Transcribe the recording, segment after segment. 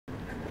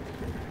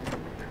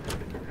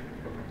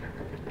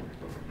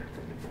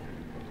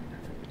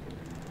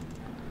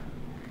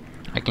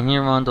can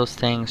hear one of those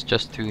things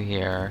just through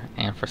here,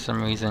 and for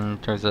some reason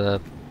there's a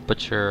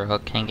butcher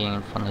hook hanging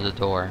in front of the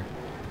door.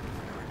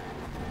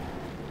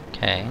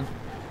 Okay.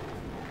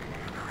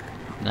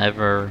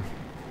 Never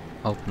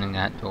opening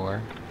that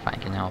door, if I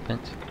can help it.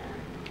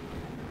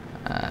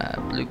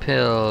 Blue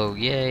pill!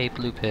 Yay,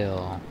 blue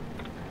pill!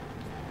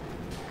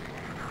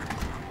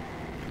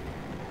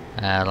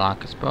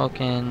 Lock is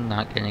broken,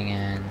 not getting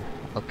in.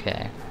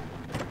 Okay.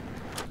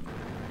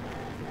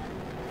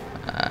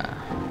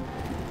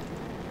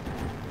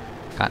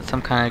 Got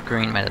some kind of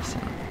green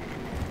medicine.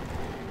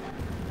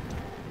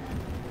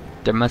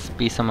 There must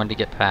be someone to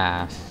get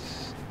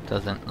past.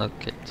 Doesn't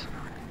look it.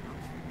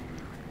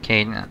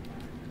 Okay, now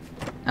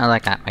I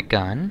got my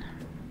gun.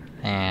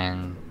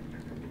 And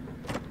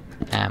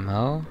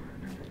ammo.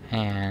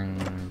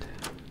 And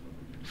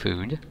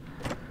food.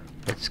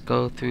 Let's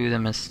go through the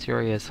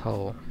mysterious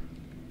hole.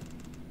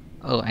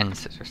 Oh, and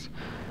scissors.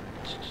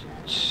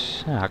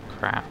 Ah,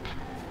 crap.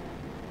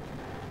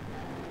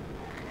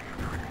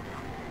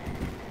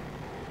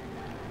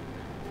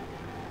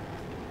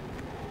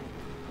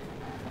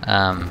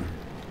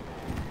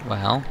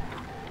 Well.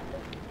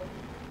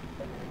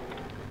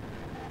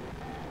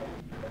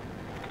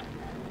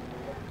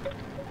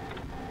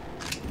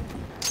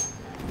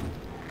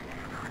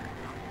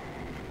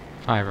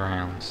 Five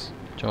rounds.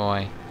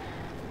 Joy.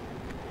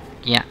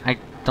 Yeah, I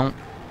don't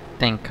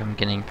think I'm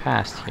getting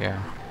past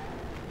here.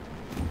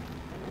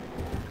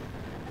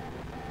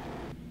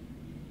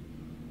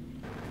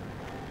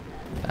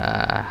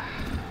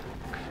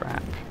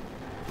 Crap.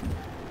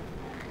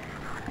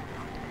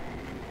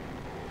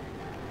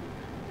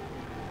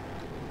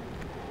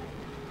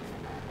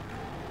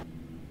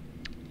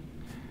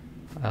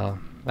 Oh,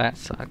 that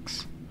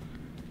sucks.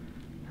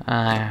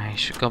 I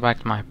should go back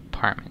to my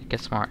apartment, get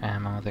some more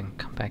ammo, then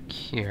come back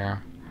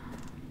here.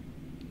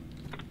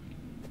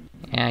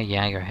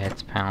 Yeah, your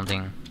head's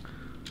pounding.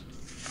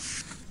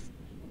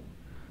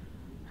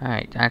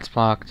 Alright, that's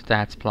blocked,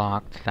 that's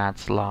blocked,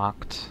 that's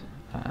locked.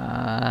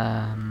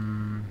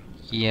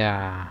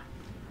 Yeah.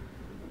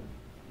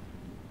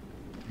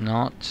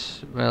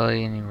 Not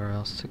really anywhere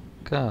else to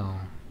go.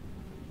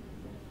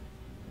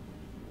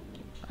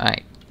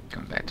 Alright,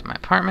 going back to my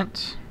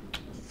apartment.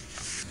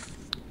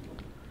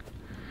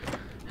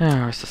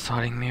 Where's the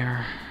soldering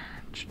mirror?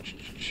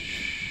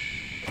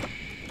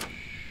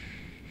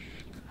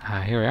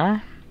 Here we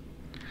are.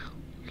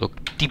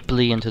 Look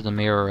deeply into the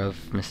mirror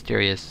of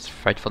mysterious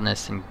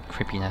frightfulness and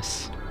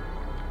creepiness.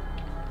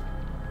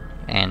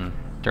 And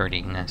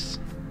dirtiness.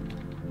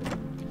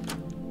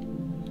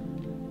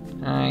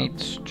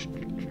 Alright.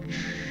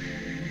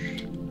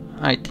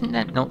 Alright, didn't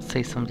that note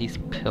say some of these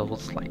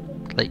pills, like,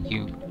 let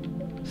you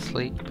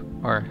sleep?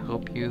 Or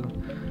help you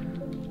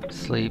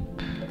sleep?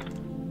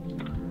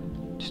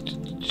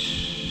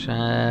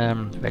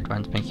 Red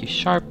ones make you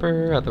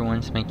sharper, other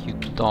ones make you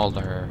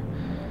duller.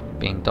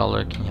 Being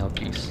duller can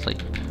help you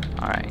sleep.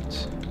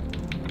 Alright.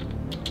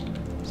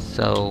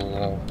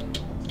 So...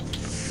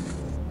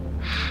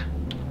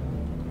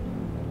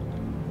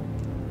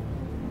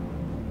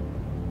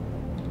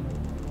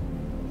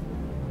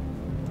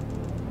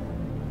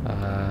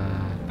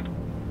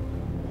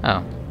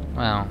 oh,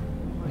 well,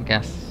 I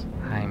guess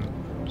I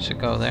should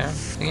go there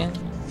again,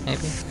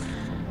 maybe?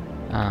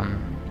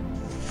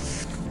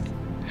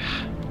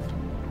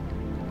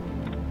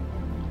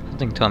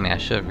 Something told me I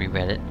should have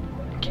reread it,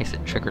 in case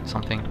it triggered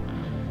something.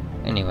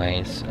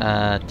 Anyways,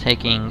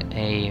 taking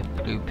a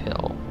blue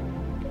pill.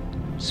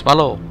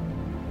 Swallow!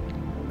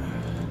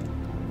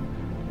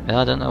 Well,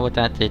 I don't know what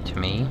that did to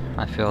me.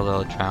 I feel a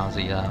little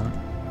drowsy though.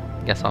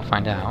 Guess I'll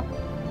find out.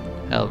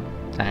 Oh,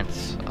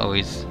 that's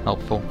always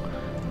helpful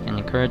and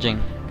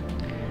encouraging.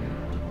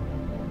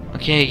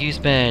 Okay, use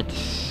bed.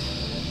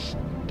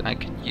 I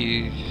could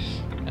use...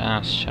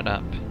 ah, shut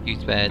up.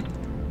 Use bed.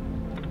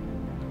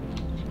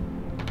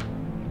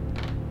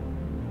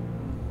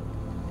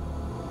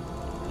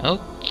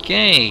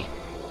 Okay,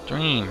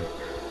 dream.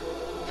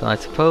 So I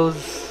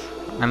suppose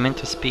I'm meant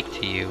to speak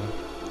to you.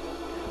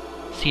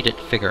 Seated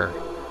figure.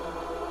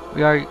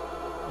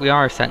 We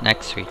are sat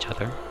next to each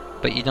other,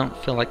 but you don't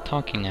feel like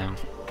talking now.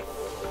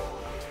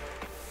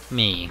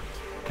 Me.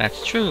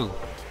 That's true.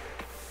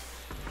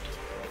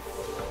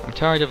 I'm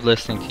tired of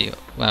listening to you.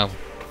 Well,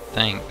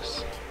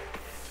 thanks.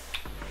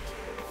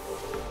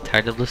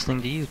 Tired of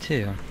listening to you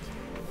too.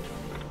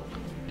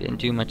 Didn't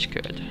do much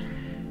good.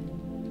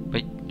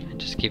 But I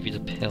just give you the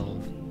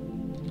pill.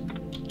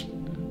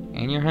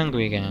 And you're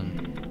hungry again.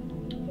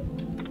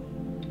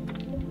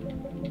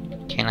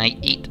 Can I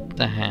eat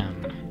the ham?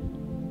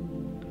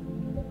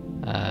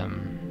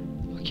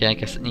 Okay, I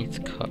guess it needs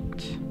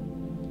cooked.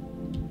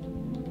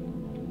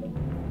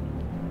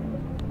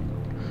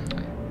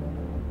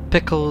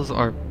 Pickles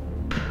or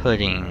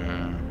pudding?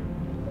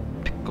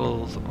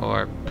 Pickles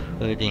or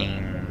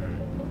pudding?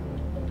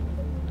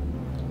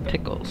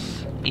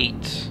 Pickles.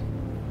 Eat.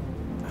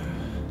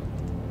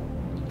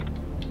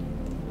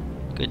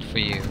 Good for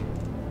you.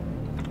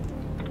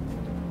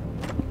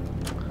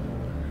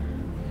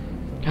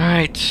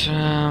 Alright,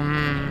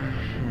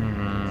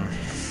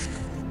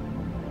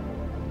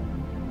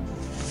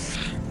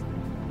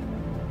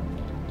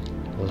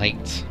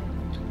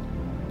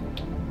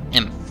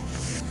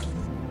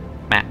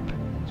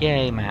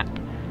 Yay, map.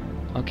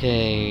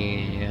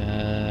 Okay,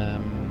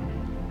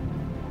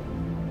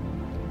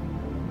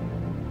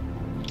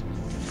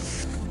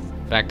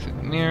 back to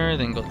the mirror,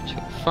 then go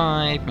to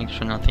 5, make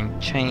sure nothing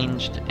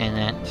changed in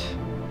it.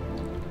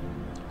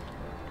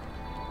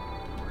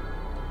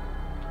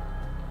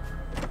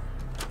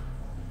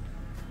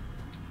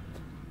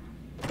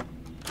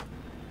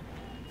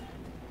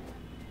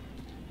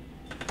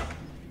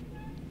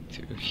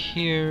 Through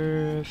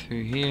here,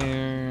 through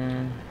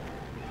here.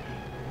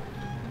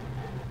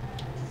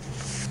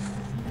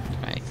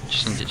 Right,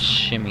 just need to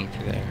shimmy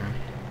through there.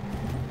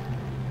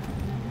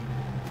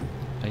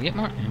 Did I get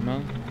more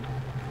ammo?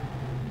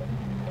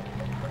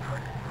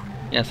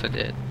 Yes, I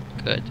did.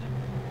 Good.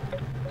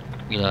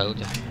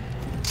 Reload.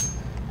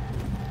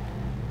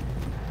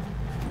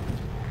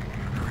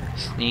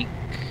 Sneak,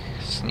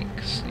 sneak,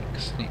 sneak,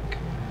 sneak.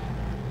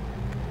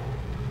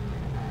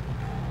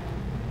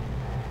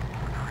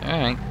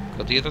 Alright,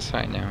 go to the other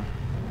side now.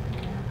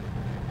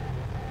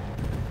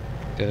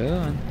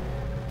 Good.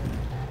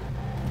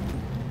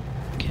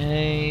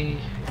 Okay,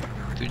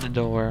 through the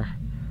door.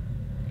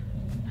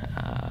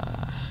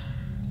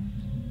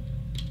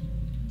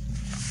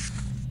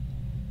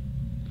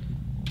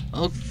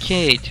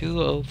 Okay,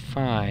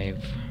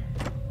 205.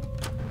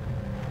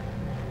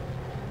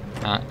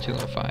 Not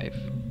 205.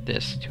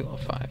 This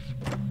 205.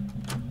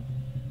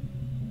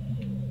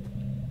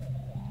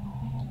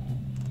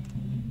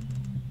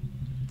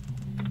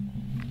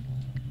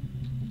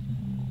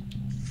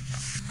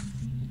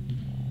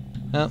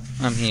 Well,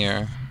 I'm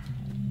here.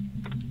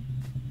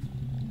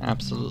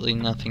 Absolutely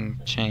nothing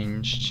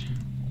changed.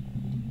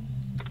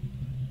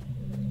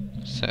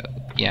 So,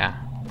 yeah.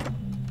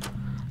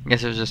 I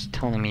guess it was just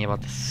telling me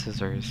about the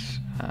scissors.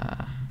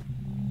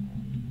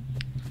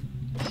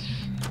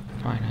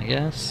 Fine, I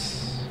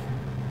guess.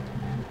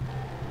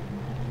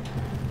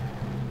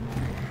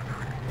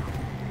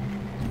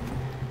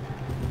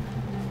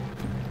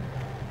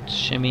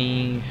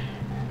 Shimmy.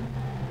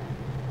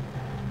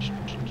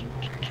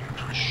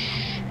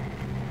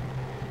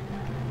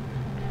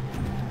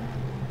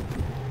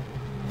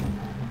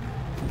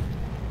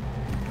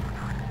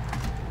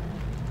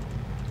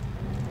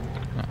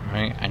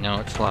 Alright, I know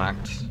it's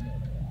locked.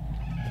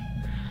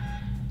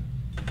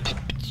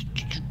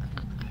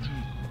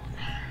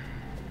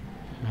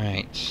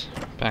 Alright,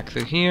 back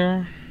through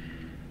here.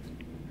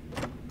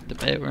 The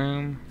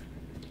bedroom.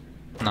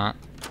 Not.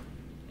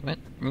 What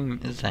room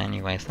is that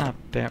anyway? It's not a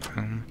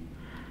bedroom.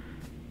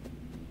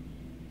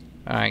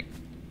 Alright.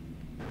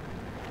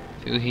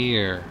 Through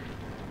here.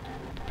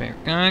 Prepare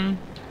gun.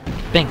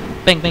 Bang!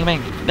 Bang! Bang!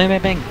 Bang! Bang!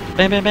 Bang! Bang!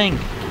 Bang! Bang! Bang!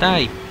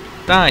 Die!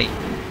 Die!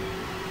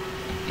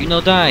 You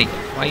know die!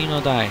 Why you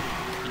know die?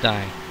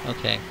 Die.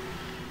 Okay.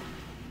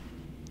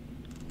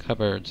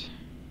 Cupboard.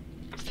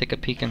 Let's take a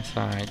peek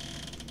inside.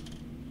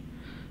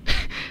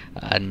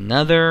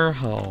 Another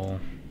hole.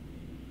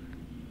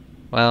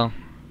 Well.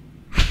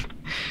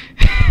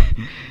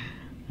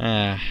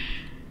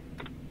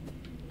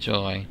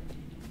 Joy.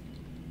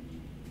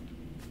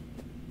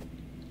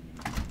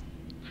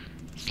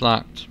 It's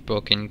locked.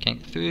 Broken.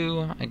 Can't get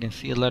through. I can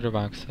see a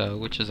letterbox though,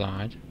 which is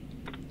odd.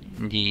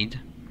 Indeed.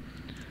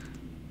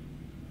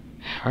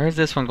 Where is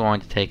this one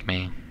going to take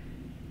me?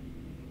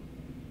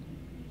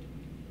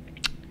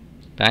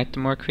 Back to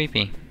more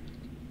creepy.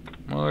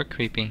 More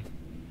creepy.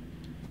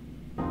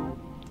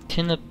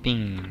 Tin of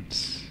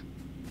beans.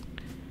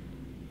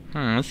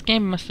 This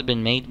game must have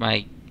been made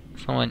by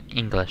someone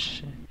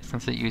English,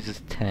 since it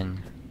uses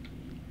tin.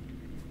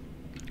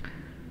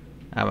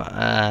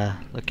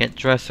 Look at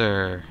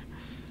dresser.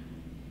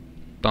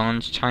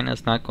 Bones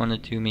China's not going to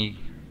do me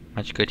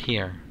much good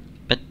here.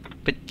 But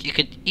you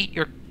could eat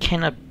your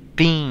can of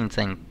beans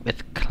and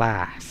with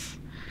class.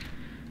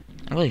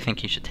 I really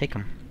think you should take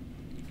them.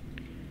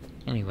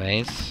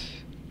 Anyways,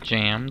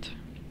 jammed.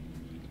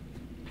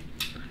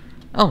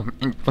 Oh,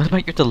 and what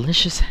about your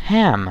delicious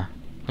ham?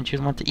 Wouldn't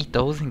you want to eat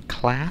those in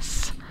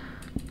class?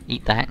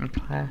 Eat that in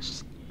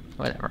class?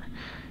 Whatever.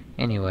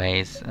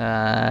 Anyways,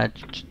 what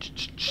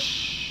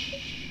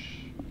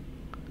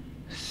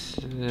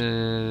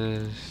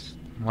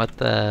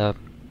the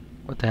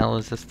hell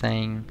is this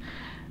thing?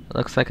 It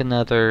looks like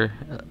another.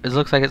 It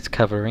looks like it's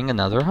covering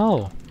another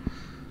hole.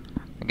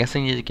 I guess I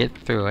need to get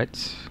through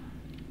it.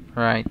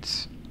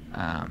 Right.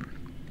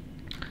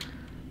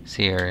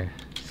 See here,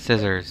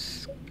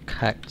 scissors,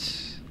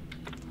 cut.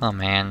 Oh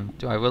man,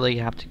 do I really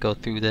have to go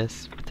through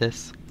this with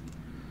this?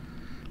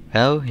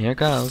 Well, here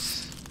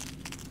goes.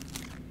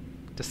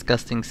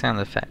 Disgusting sound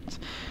effects.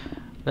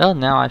 Well,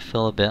 now I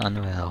feel a bit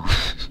unwell.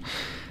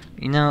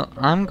 You know,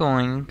 I'm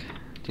going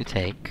to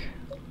take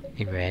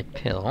a red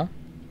pill.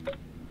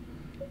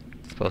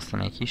 It's supposed to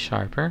make you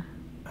sharper.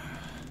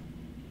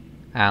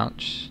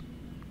 Ouch.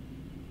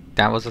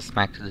 That was a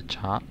smack to the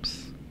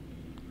chops.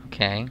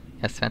 Okay,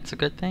 yes, that's a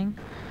good thing.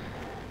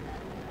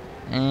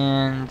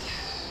 And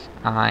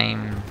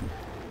I'm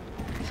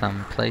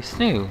someplace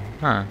new.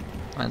 Huh.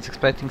 I was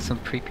expecting some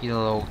creepy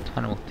little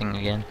tunnel thing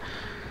again.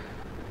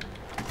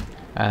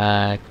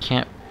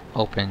 Can't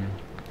open.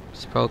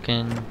 It's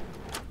broken.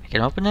 I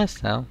can open this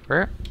though.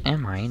 Where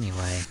am I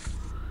anyway?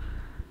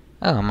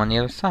 Oh, I'm on the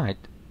other side.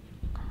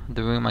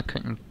 The room I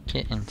couldn't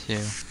get into.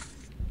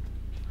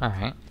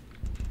 Alright.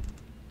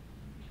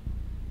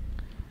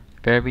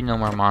 Better be no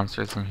more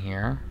monsters in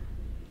here.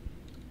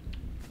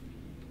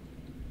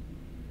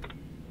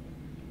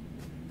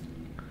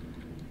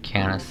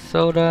 Can of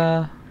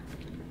soda.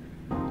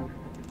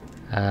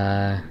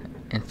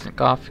 Instant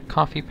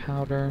coffee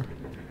powder.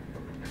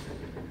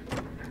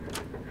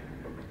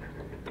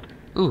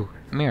 Ooh,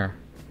 mirror.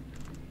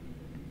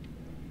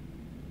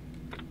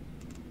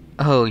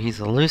 Oh, he's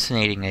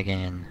hallucinating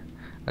again.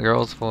 A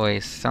girl's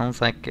voice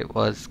sounds like it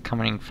was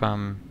coming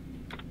from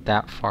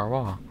that far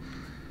wall.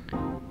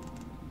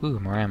 Ooh,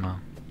 more ammo.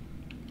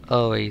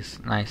 Always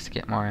nice to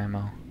get more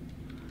ammo.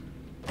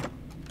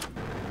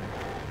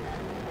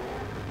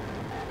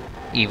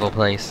 Evil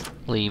place.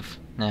 Leave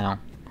now.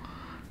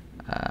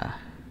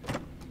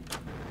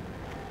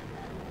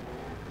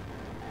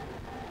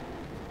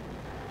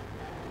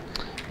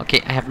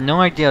 Okay, I have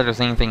no idea if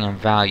there's anything of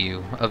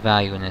value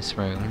in this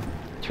room.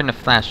 Turn the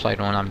flashlight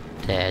on, I'm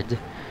dead.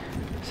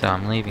 So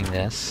I'm leaving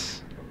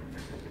this.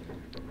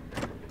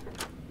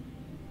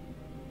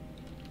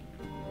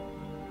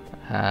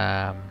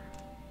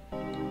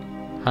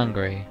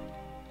 Hungry.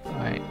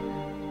 Alright.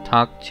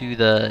 Talk to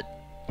the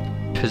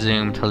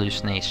presumed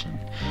hallucination.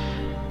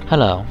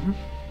 Hello.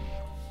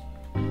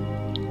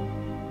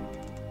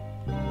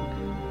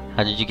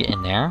 How did you get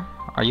in there?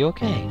 Are you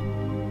okay?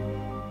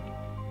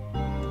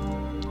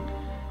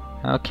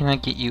 How can I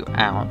get you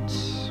out?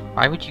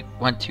 Why would you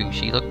want to?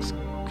 She looks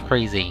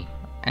crazy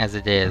as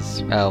it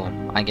is. Oh,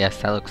 I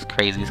guess that looks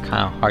crazy. It's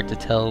kind of hard to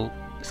tell.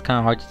 It's kind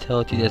of hard to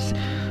tell through this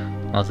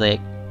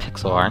mosaic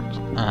pixel art.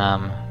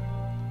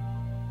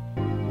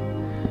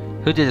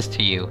 Who did this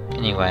to you,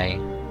 anyway?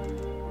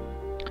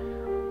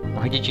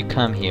 Why did you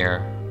come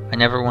here? I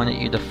never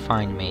wanted you to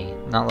find me.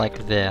 Not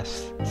like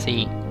this.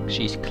 See,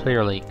 she's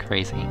clearly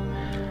crazy.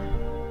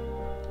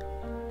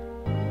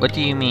 What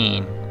do you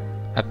mean?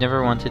 I've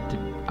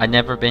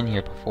never been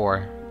here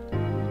before.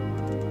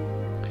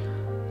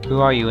 Who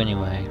are you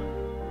anyway?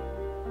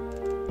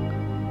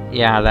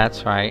 Yeah,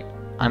 that's right.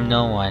 I'm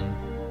no one.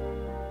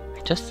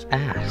 I just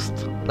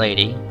asked,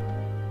 lady.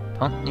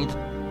 Don't need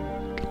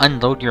to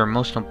unload your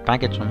emotional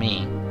baggage on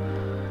me.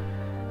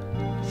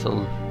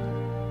 So,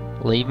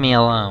 leave me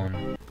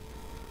alone.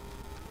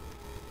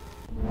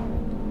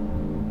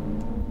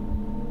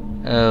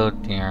 Oh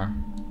dear.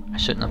 I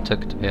shouldn't have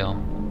took the pill.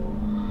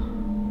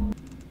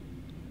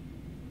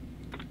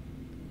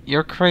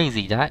 You're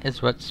crazy, that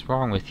is what's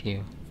wrong with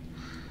you.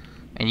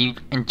 And you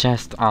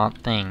ingest odd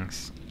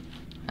things.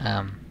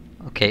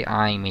 Okay,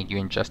 I made you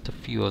ingest a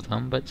few of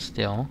them, but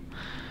still.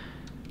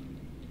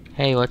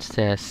 Hey, what's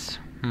this?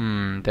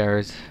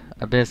 There's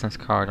a business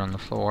card on the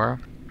floor.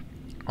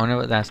 I wonder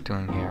what that's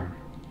doing here.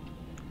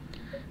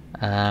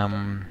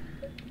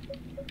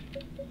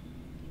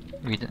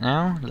 Read it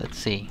now? Let's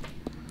see.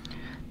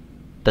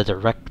 The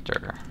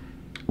director.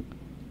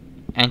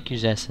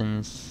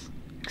 Accusations,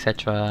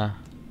 etc.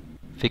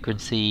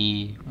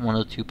 Frequency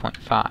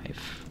 102.5.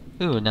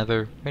 Ooh,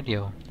 another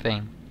radio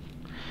thing.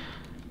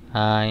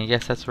 I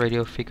guess that's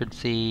radio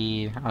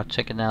frequency. I'll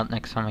check it out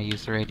next time I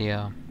use the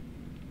radio.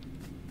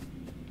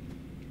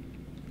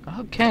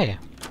 Okay.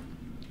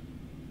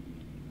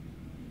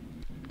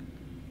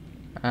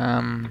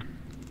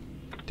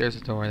 There's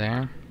a door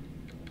there.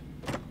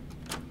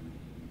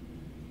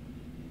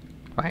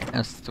 Right,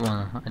 that's the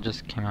one I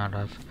just came out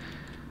of.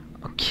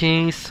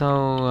 Okay,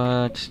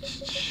 so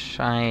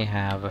I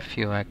have a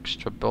few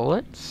extra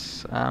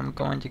bullets. I'm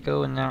going to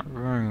go in that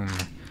room.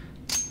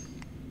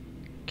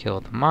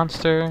 Kill the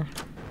monster.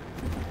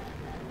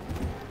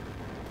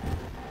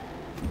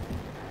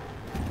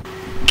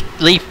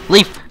 Leave!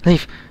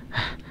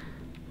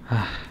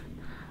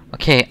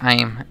 Okay, I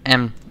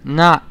am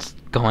not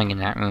going in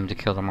that room to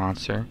kill the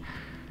monster.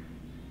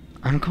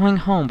 I'm going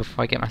home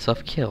before I get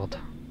myself killed.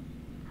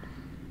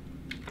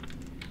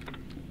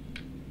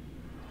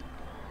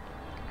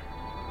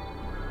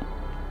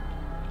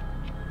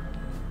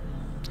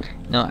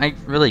 No, I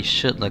really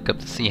should look up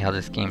to see how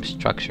this game's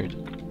structured.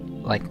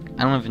 Like,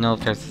 I don't even know if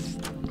there's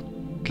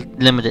a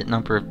limited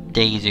number of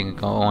days you can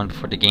go on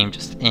before the game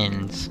just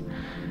ends.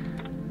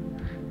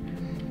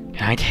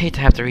 I'd hate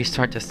to have to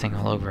restart this thing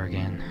all over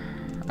again.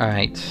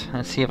 Alright,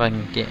 let's see if I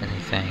can get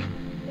anything.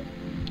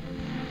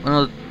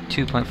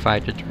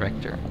 102.5 to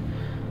director.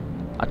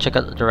 I'll check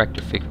out the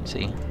director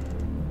frequency.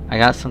 I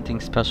got something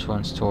special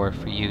in store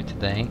for you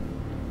today.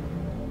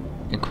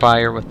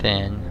 Inquire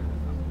within.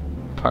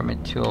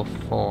 Apartment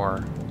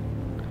 204.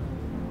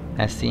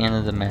 That's the end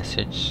of the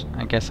message.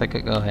 I guess I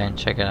could go ahead and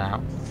check it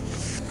out.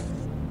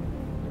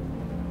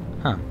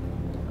 Huh.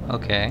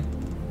 Okay.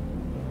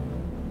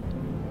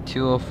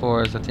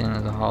 204 is at the end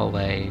of the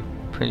hallway.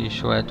 Pretty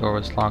sure that door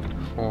was locked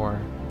before.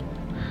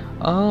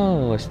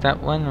 Oh, it's that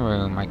one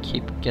room I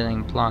keep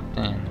getting blocked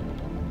in.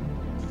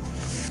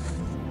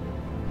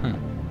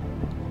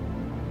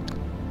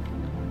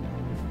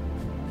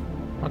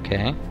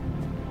 Okay.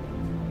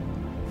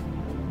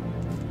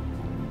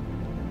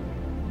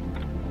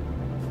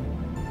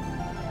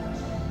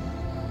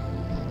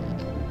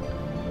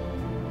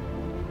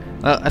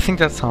 Well, I think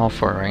that's all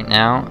for right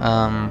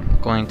now.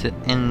 Going to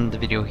end the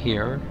video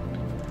here.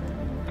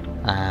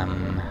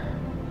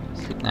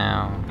 Sleep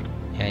now.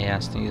 Yeah,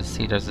 so you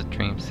see there's a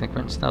dream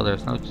sequence. No,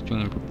 there's no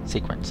dream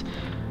sequence.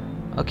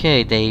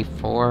 Okay, day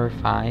 4 or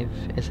 5,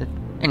 is it?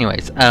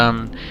 Anyways,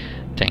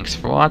 thanks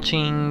for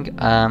watching.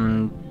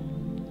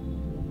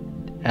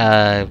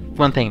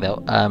 One thing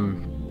though,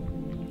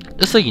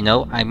 just so you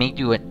know, I may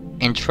do an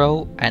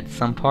intro at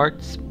some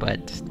parts,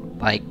 but,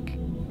 like,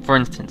 for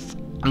instance,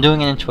 I'm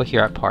doing an intro here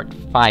at part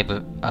 5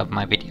 of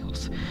my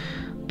videos,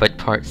 but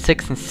part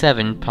 6 and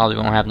 7 probably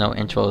won't have no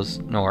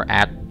intros nor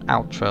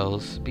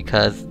outros,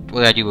 because the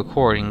way I do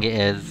recording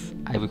is,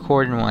 I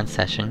record in one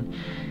session,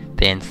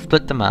 then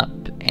split them up,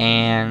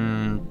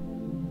 and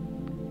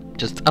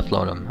just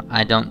upload them.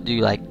 I don't do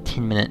like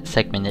 10-minute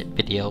segmented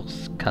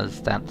videos,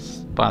 because that's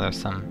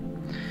bothersome.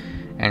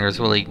 And there's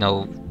really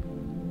no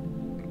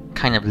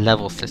kind of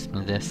level system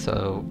to this,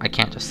 so I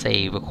can't just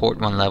say record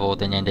one level,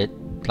 then end it,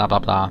 blah blah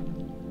blah.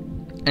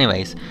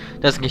 Anyways,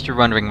 just in case you're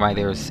wondering why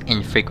there's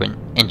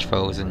infrequent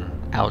intros and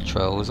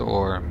outros,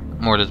 or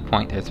more to the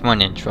point, there's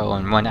one intro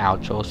and one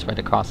outro spread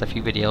across a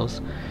few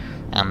videos,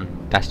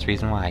 that's the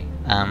reason why.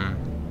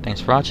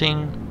 Thanks for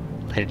watching.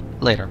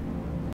 Later.